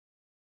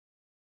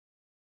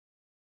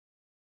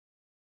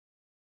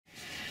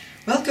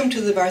Welcome to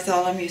the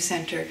Bartholomew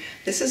Center.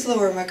 This is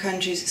Lower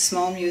Macungie's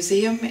small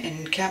museum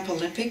in Camp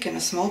Olympic in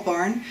a small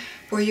barn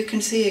where you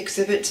can see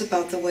exhibits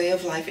about the way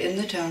of life in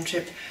the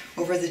township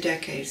over the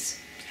decades.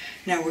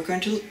 Now we're going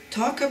to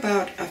talk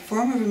about a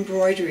form of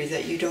embroidery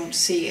that you don't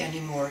see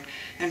anymore,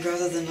 and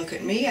rather than look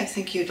at me, I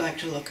think you'd like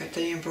to look at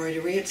the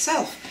embroidery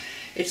itself.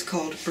 It's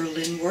called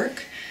Berlin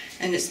work,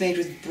 and it's made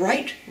with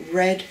bright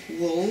red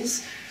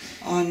wools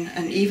on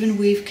an even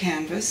weave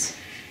canvas,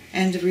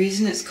 and the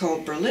reason it's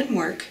called Berlin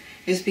work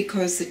is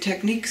because the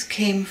techniques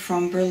came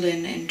from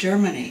Berlin in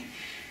Germany.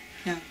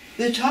 Now,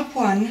 the top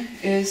one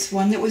is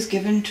one that was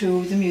given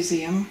to the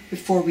museum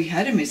before we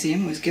had a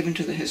museum. It was given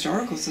to the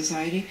Historical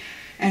Society,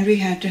 and we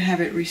had to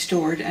have it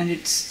restored, and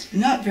it's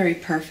not very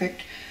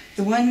perfect.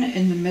 The one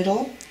in the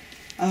middle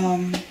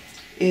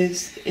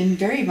is in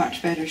very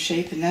much better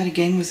shape, and that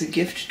again was a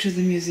gift to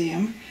the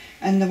museum.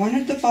 And the one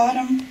at the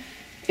bottom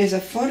is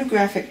a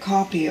photographic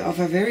copy of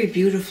a very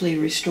beautifully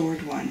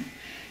restored one.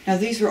 Now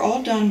these were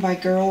all done by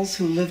girls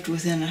who lived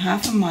within a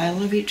half a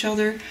mile of each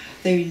other.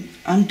 They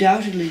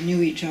undoubtedly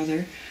knew each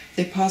other.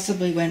 They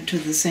possibly went to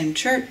the same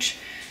church,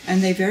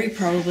 and they very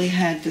probably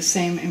had the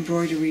same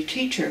embroidery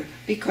teacher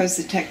because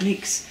the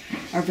techniques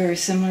are very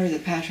similar, the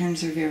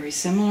patterns are very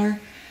similar,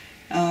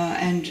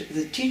 and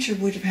the teacher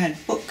would have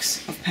had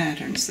books of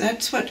patterns.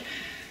 That's what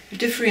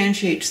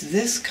differentiates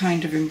this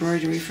kind of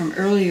embroidery from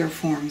earlier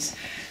forms.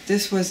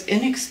 This was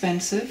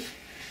inexpensive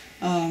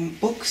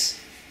books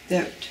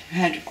that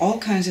had all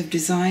kinds of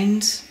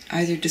designs,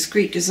 either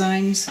discrete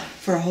designs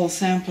for a whole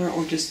sampler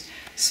or just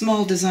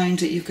small designs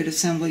that you could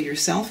assemble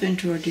yourself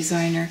into a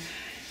designer,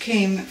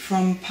 came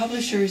from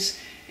publishers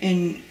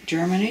in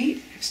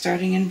Germany,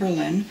 starting in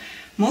Berlin.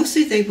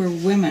 Mostly they were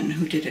women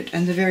who did it,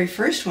 and the very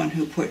first one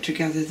who put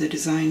together the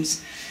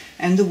designs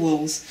and the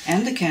wools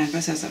and the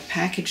canvas as a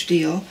package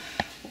deal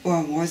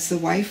was the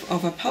wife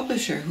of a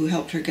publisher who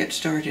helped her get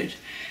started.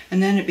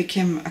 And then it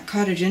became a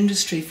cottage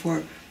industry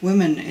for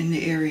women in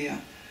the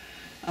area.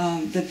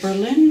 The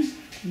Berlin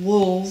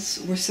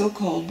wools were so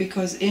called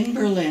because in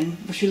Berlin,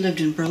 well, she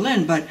lived in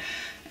Berlin, but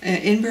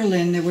in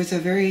Berlin there was a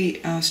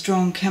very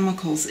strong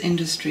chemicals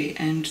industry,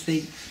 and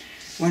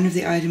one of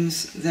the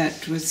items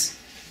that was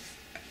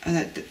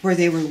where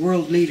they were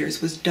world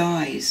leaders was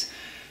dyes,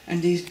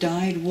 and these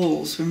dyed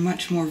wools were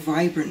much more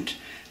vibrant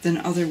than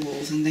other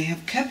wools, and they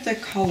have kept their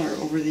color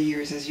over the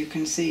years, as you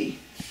can see.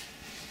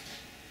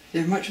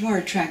 They're much more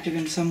attractive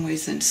in some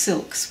ways than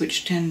silks,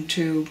 which tend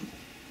to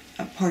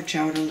parch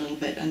out a little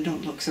bit and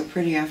don't look so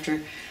pretty after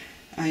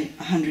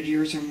 100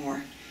 years or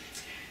more.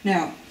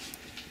 Now,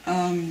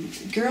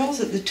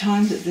 girls at the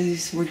time that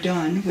these were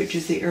done, which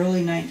is the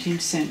early 19th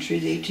century,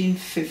 the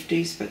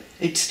 1850s, but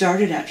it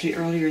started actually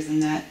earlier than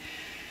that.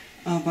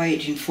 By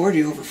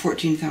 1840, over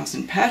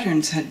 14,000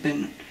 patterns had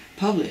been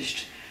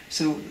published.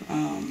 So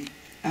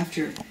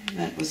after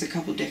that was a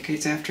couple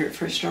decades after it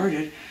first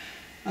started.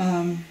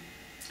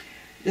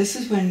 This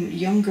is when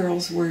young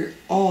girls were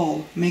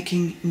all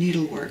making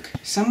needlework.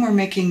 Some were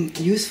making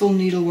useful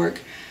needlework,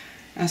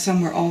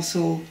 some were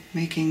also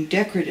making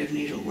decorative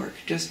needlework,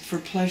 just for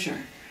pleasure.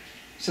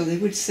 So they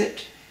would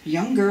sit,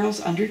 young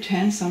girls, under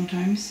 10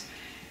 sometimes,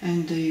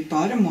 and the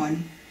bottom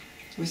one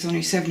was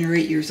only 7 or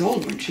 8 years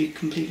old when she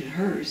completed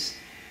hers.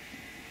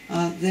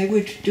 They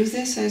would do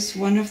this as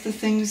one of the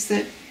things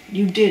that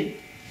you did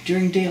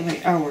during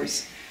daylight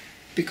hours,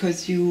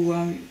 because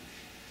well,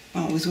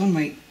 it was one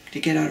way to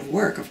get out of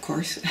work, of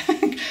course.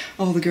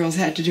 All the girls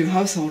had to do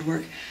household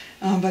work,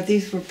 but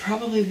these were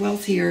probably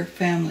wealthier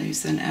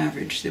families than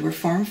average. They were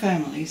farm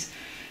families,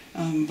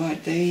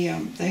 but they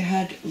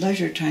had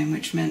leisure time,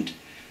 which meant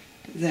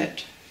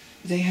that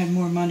they had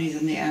more money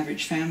than the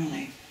average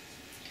family.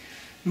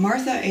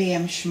 Martha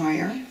A.M.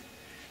 Schmeyer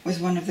was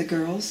one of the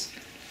girls.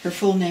 Her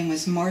full name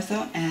was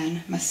Martha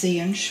Ann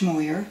Macian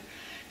Schmoyer.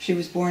 She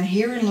was born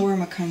here in Lower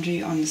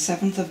Macungie on the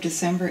 7th of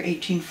December,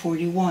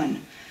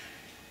 1841.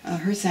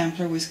 Her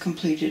sampler was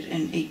completed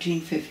in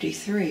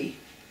 1853.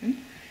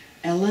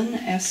 Ellen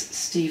S.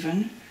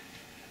 Stephen,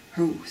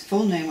 whose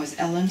full name was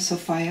Ellen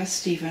Sophia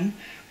Stephen,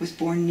 was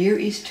born near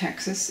East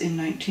Texas in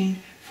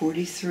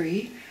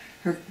 1943.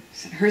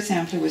 Her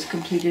sampler was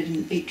completed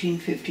in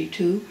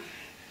 1852.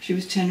 She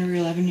was 10 or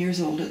 11 years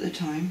old at the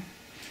time.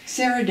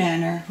 Sarah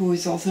Danner, who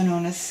is also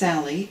known as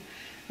Sally,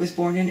 was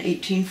born in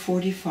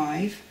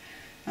 1845.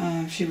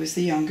 She was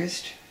the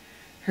youngest.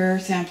 Her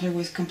sampler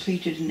was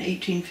completed in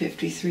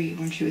 1853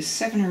 when she was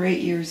 7 or 8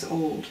 years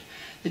old.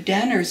 The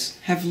Danners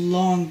have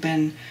long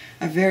been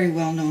a very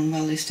well-known,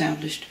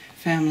 well-established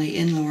family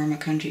in Lower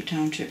Macungie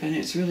Township, and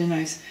it's really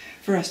nice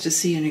for us to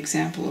see an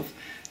example of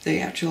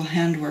the actual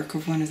handwork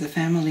of one of the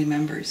family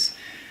members.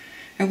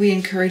 And we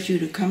encourage you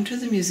to come to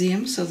the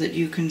museum so that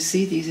you can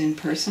see these in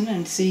person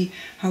and see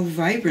how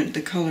vibrant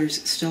the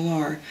colors still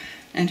are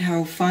and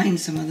how fine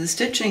some of the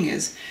stitching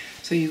is,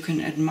 so you can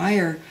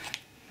admire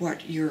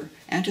what your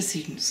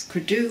antecedents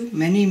could do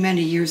many,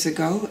 many years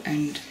ago,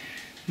 and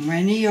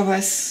many of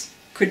us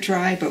could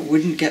try but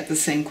wouldn't get the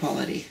same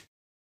quality.